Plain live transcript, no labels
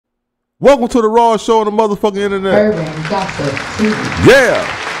Welcome to the Raw Show on the motherfucking internet. Urban Gossip TV. Yeah.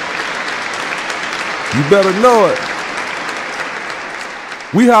 You better know it.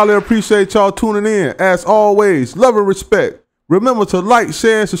 We highly appreciate y'all tuning in. As always, love and respect. Remember to like,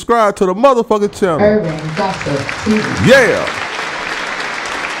 share, and subscribe to the motherfucking channel. Urban Gossip TV. Yeah.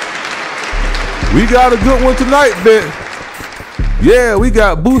 We got a good one tonight, bitch. Yeah, we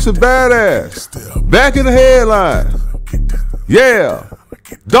got Boosie Badass back in the headline. Yeah.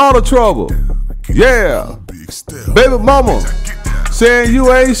 Daughter trouble. Yeah. Baby mama saying you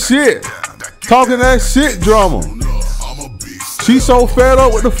ain't shit. Talking that shit drama. She so fed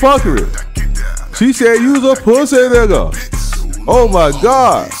up with the fuckery. She said you's a pussy nigga. Oh my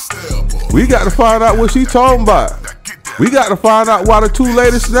God. We got to find out what she talking about. We got to find out why the two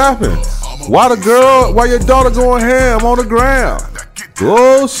ladies snapping. Why your daughter going ham on the ground.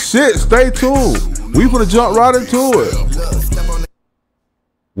 Oh shit, stay tuned. We finna jump right into it.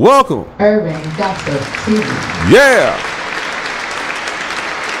 Welcome. Urban Gossip TV. Yeah.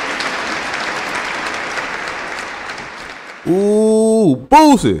 Ooh,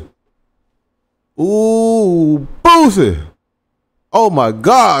 Boosie. Ooh, Boosie. Oh my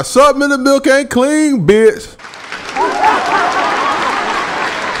God, something in the milk ain't clean, bitch.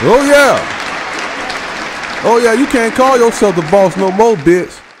 Oh yeah. Oh yeah, you can't call yourself the boss no more,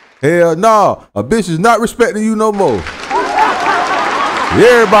 bitch. Hell nah, a bitch is not respecting you no more.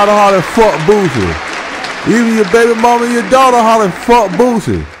 Everybody hollering fuck Boosie. Even your baby mama and your daughter hollering fuck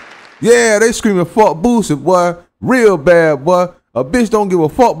Boosie. Yeah, they screaming fuck Boosie, boy. Real bad, boy. A bitch don't give a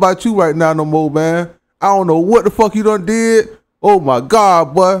fuck about you right now no more, man. I don't know what the fuck you done did. Oh my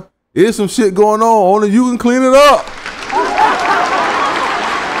God, boy. There's some shit going on. Only you can clean it up.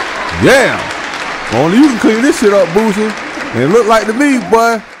 Yeah. Only you can clean this shit up, Boosie. And it look like to me,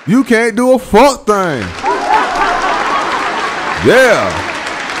 boy, you can't do a fuck thing. Yeah.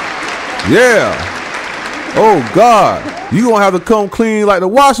 Yeah. Oh God. You gonna have to come clean like the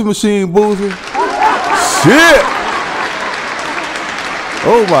washing machine, Boosie. Shit.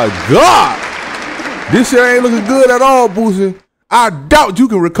 Oh my God. This shit ain't looking good at all, Boosie. I doubt you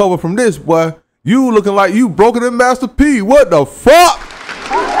can recover from this, boy. You looking like you broken in Master P. What the fuck?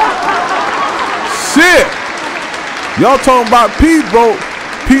 Shit. Y'all talking about P broke.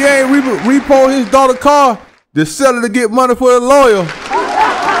 P ain't repo his daughter's car to sell it to get money for the lawyer.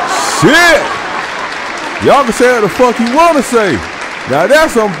 Shit. Y'all can say what the fuck you want to say. Now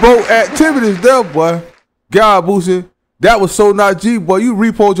that's some broke activities there, boy. God, Boosie, that was so not G, boy. You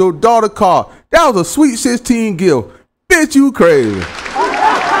repoed your daughter's car. That was a sweet 16 gift. Bitch, you crazy.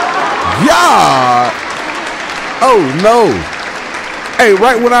 Yeah. Oh no. Hey,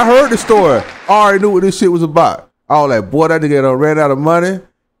 right when I heard the story, I already knew what this shit was about. I was like, boy, that nigga done ran out of money.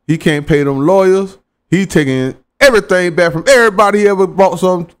 He can't pay them lawyers. He taking everything back from everybody he ever bought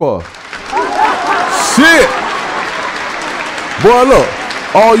something for. Shit. Boy, look,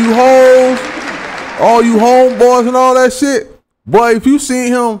 all you hoes, all you homeboys and all that shit. Boy, if you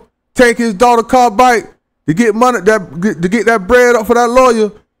seen him take his daughter's car bike to get money, to get that bread up for that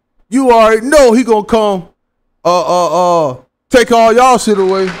lawyer, you already know he gonna come take all y'all shit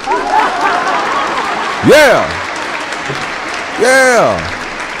away. Yeah. Yeah.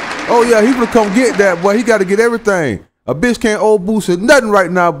 Oh yeah, he gonna come get that, boy. He gotta get everything. A bitch can't owe Boosie nothing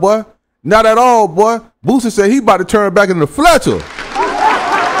right now, boy. Not at all, boy. Boosie said he about to turn back into Fletcher.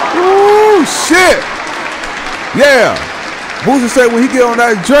 Ooh, shit. Yeah. Boosie said when he get on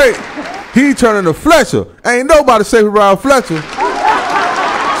that Drake, he turning to Fletcher. Ain't nobody safe around Fletcher.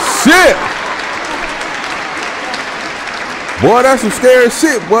 Shit. Boy, that's some scary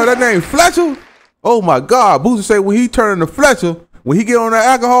shit, boy. That name Fletcher. Oh my God. Boosie say when he turning to Fletcher, when he get on that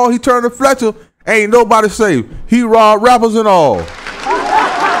alcohol, he turn to Fletcher. Ain't nobody safe. He robbed rappers and all.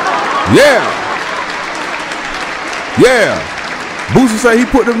 Yeah. Yeah. Boosie say he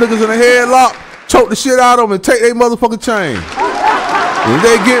put them niggas in a headlock, choke the shit out of them, and take their motherfucking chain. And if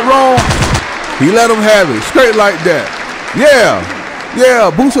they get wrong, he let them have it. Straight like that. Yeah.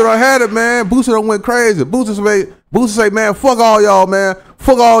 Yeah. Boosie done had it, man. Boosie done went crazy. Boosie say, man, fuck all y'all, man.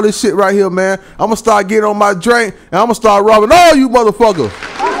 Fuck all this shit right here, man. I'm gonna start getting on my drink, and I'm gonna start robbing all you motherfuckers.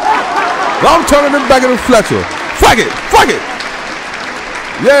 I'm turning them back into Fletcher. Fuck it. Fuck it.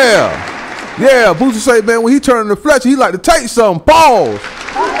 Yeah. Yeah, Boosie say, man, when he turning to Fletcher, he like to take something. Pause.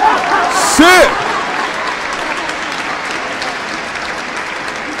 Shit.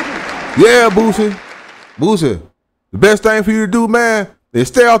 Yeah, Boosie. Boosie, the best thing for you to do, man, is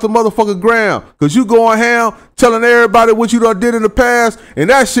stay off the motherfucking ground. Cause you going ham telling everybody what you done did in the past, and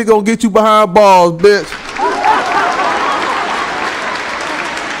that shit gonna get you behind bars, bitch.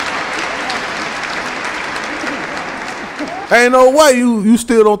 Ain't no way you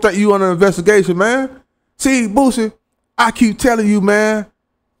still don't think you under investigation, man. See, Boosie, I keep telling you, man,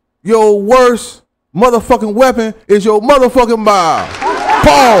 your worst motherfucking weapon is your motherfucking mouth.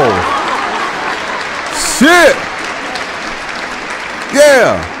 Pause. Shit.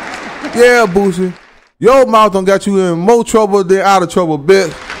 Yeah. Yeah, Boosie. Your mouth done got you in more trouble than out of trouble,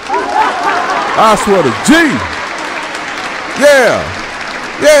 bitch. I swear to G. Yeah.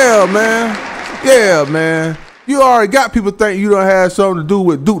 Yeah, man. Yeah, man. You already got people thinking you done had something to do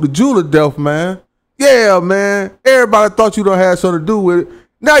with Duke the Jeweler death, man. Yeah, man. Everybody thought you done had something to do with it.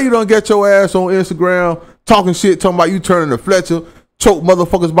 Now you done get your ass on Instagram talking shit, talking about you turning to Fletcher, choke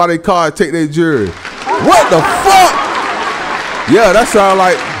motherfuckers by their car and take their jury. What the fuck? Yeah, that sound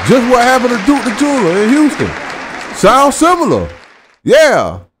like just what happened to Duke the Jeweler in Houston. Sounds similar.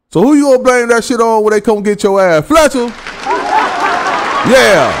 Yeah. So who you gonna blame that shit on when they come get your ass? Fletcher?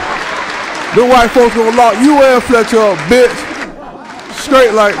 Yeah. The white folks gonna lock you and Fletcher up, bitch.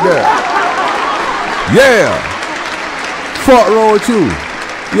 Straight like that. Yeah. Fuck wrong with you.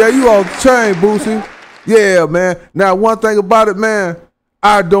 Yeah, you off the chain, Boosie. Yeah, man. Now, one thing about it, man,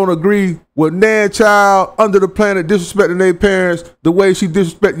 I don't agree with Nan Child under the planet disrespecting their parents the way she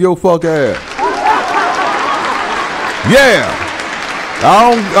disrespected your fuck ass. Yeah.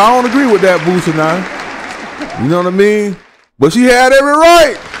 I don't agree with that, Boosie, now. You know what I mean? But she had every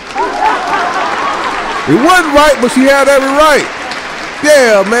right. It wasn't right, but she had every right.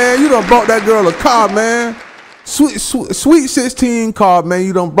 Yeah, man, you done bought that girl a car, man. Sweet 16 car, man.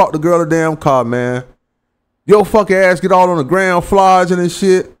 You done bought the girl a damn car, man. Your fucking ass get all on the ground flogging and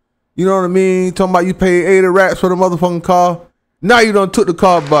shit. You know what I mean? Talking about you paid 80 racks for the motherfucking car. Now you done took the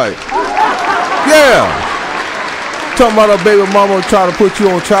car back. Yeah. Talking about her baby mama trying to put you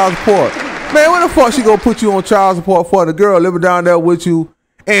on child support. Man, when the fuck she gonna put you on child support for the girl living down there with you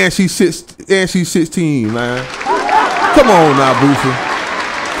and she's 16, man? Come on now, Boosie.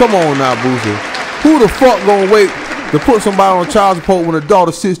 Come on now, Boosie. Who the fuck gonna wait to put somebody on child support when the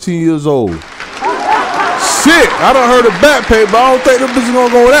daughter's 16 years old? Shit, I done heard of back pay, but I don't think them bitches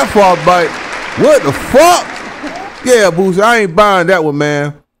gonna go that far back. What the fuck? Yeah, Boosie, I ain't buying that one,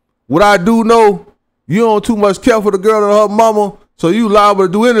 man. What I do know, you don't too much care for the girl and her mama, so you liable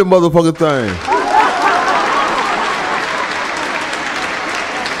to do any motherfucking thing.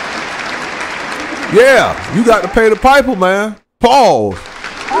 Yeah, you got to pay the piper, man. Pause.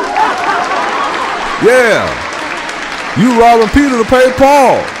 Yeah. You robbing Peter to pay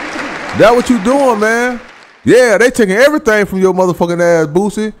Paul. That what you doing, man. Yeah, they taking everything from your motherfucking ass,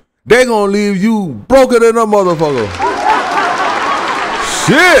 Boosie. They gonna leave you broker than a motherfucker.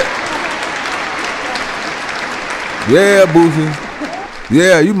 Shit. Yeah, Boosie.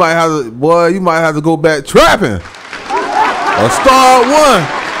 Yeah, you might have to, boy, you might have to go back trapping. Or start one.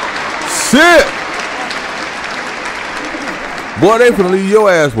 Shit. Boy, they finna leave your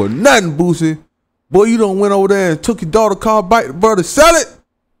ass with nothing, Boosie. Boy, you done went over there and took your daughter's car back to brother sell it?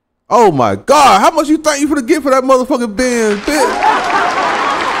 Oh my God, how much you think you finna get for that motherfucking Benz, bitch?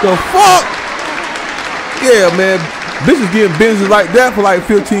 The fuck? Yeah, man, bitches getting Benzes like that for like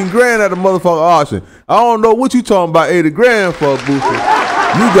 15 grand at the motherfucking auction. I don't know what you talking about 80 grand for, Boosie.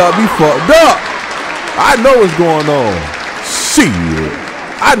 You got me fucked up. I know what's going on. Shit.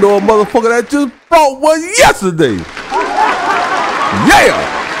 I know a motherfucker that just bought one yesterday.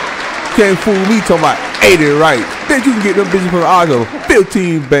 Yeah. Can't fool me talking about 80 right. Bitch, you can get them bitches from the auction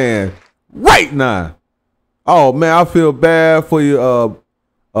 15 band right now. Oh man, I feel bad for you,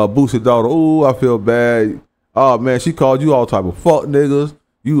 Boosie daughter. Ooh, I feel bad. Oh man, she called you all type of fuck niggas.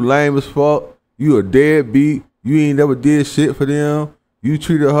 You lame as fuck. You a deadbeat. You ain't never did shit for them. You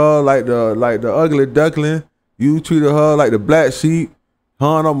treated her like the ugly duckling. You treated her like the black sheep.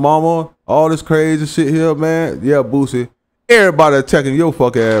 Her and her mama. All this crazy shit here, man. Yeah, Boosie. Everybody attacking your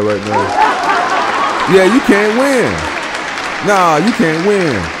fuck ass right now. Yeah, you can't win. Nah, you can't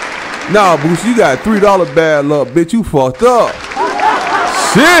win. Nah, Boosie, you got $3 bad luck, bitch. You fucked up.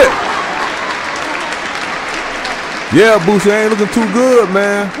 Shit. Yeah, Boosie, ain't looking too good,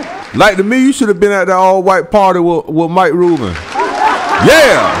 man. Like to me, you should have been at that all-white party with Mike Rubin.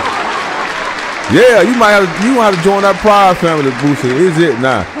 Yeah. Yeah, you might have to join that Pride family, Boosie. Is it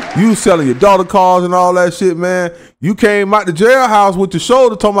now? You selling your daughter cars and all that shit, man. You came out the jailhouse with your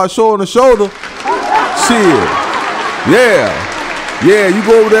shoulder, talking about shoulder to shoulder. Shit. Yeah. Yeah, you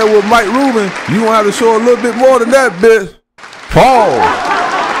go over there with Mike Rubin, you gonna have to show a little bit more than that, bitch. Paul.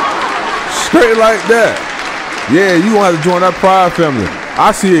 Straight like that. Yeah, you gonna have to join that Pride family.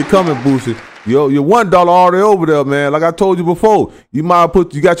 I see it coming, Boosie. Your $1 already over there, man. Like I told you before, you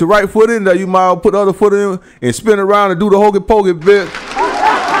got your right foot in there. You might put the other foot in and spin around and do the hokey pokey, bitch.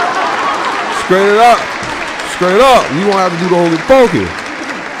 Straight it up. Straight up, you gonna have to do the hokey pokey.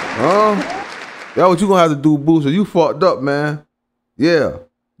 That's what you gonna have to do, Boosie. You fucked up, man. Yeah.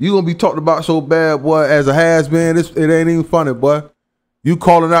 You gonna be talked about so bad, boy, as a has-been. It ain't even funny, boy. You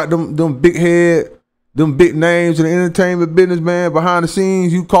calling out them big head, them big names in the entertainment business, man, behind the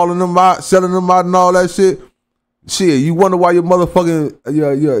scenes. You calling them out, selling them out and all that shit. Shit, you wonder why your motherfucking,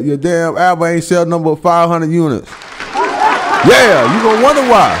 your damn album ain't sell number 500 units. Yeah, you gonna wonder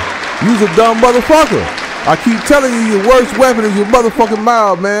why. You's a dumb motherfucker. I keep telling you, your worst weapon is your motherfucking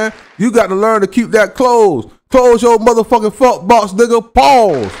mouth, man. You got to learn to keep that closed. Close your motherfucking fuck box, nigga.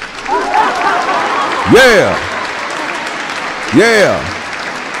 Pause. Yeah. Yeah.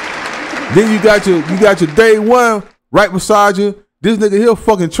 Then you got your day one right beside you. This nigga here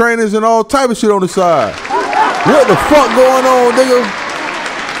fucking trainers and all type of shit on the side. What the fuck going on, nigga?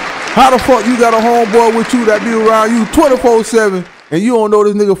 How the fuck you got a homeboy with you that be around you 24/7 and you don't know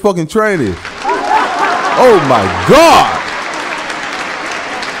this nigga fucking training? Oh my God.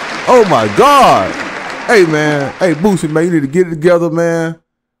 Oh my God. Hey man, hey Boosie, man, you need to get it together, man.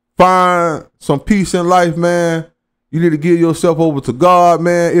 Find some peace in life, man. You need to give yourself over to God,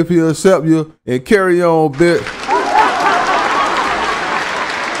 man, if he'll accept you, and carry on, bitch.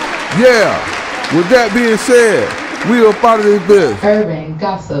 Yeah, with that being said, we are part of this bitch. Urban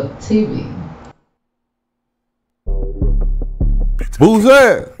Gossip TV.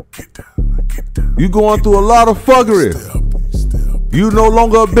 Boosie, you going through a lot of fuckery. You no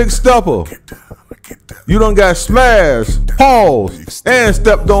longer a big stepper. You done got smashed, paused, and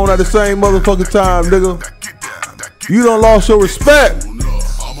stepped on at the same motherfucking time, nigga. You done lost your respect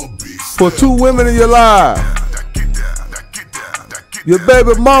for 2 women in your life. Your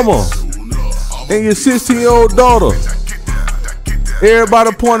baby mama and your 16-year-old daughter.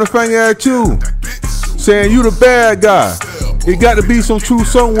 Everybody pointing a finger at you, saying you the bad guy. It got to be some truth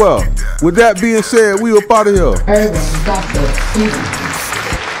somewhere. With that being said, we up out of here. Urban Gossip TV.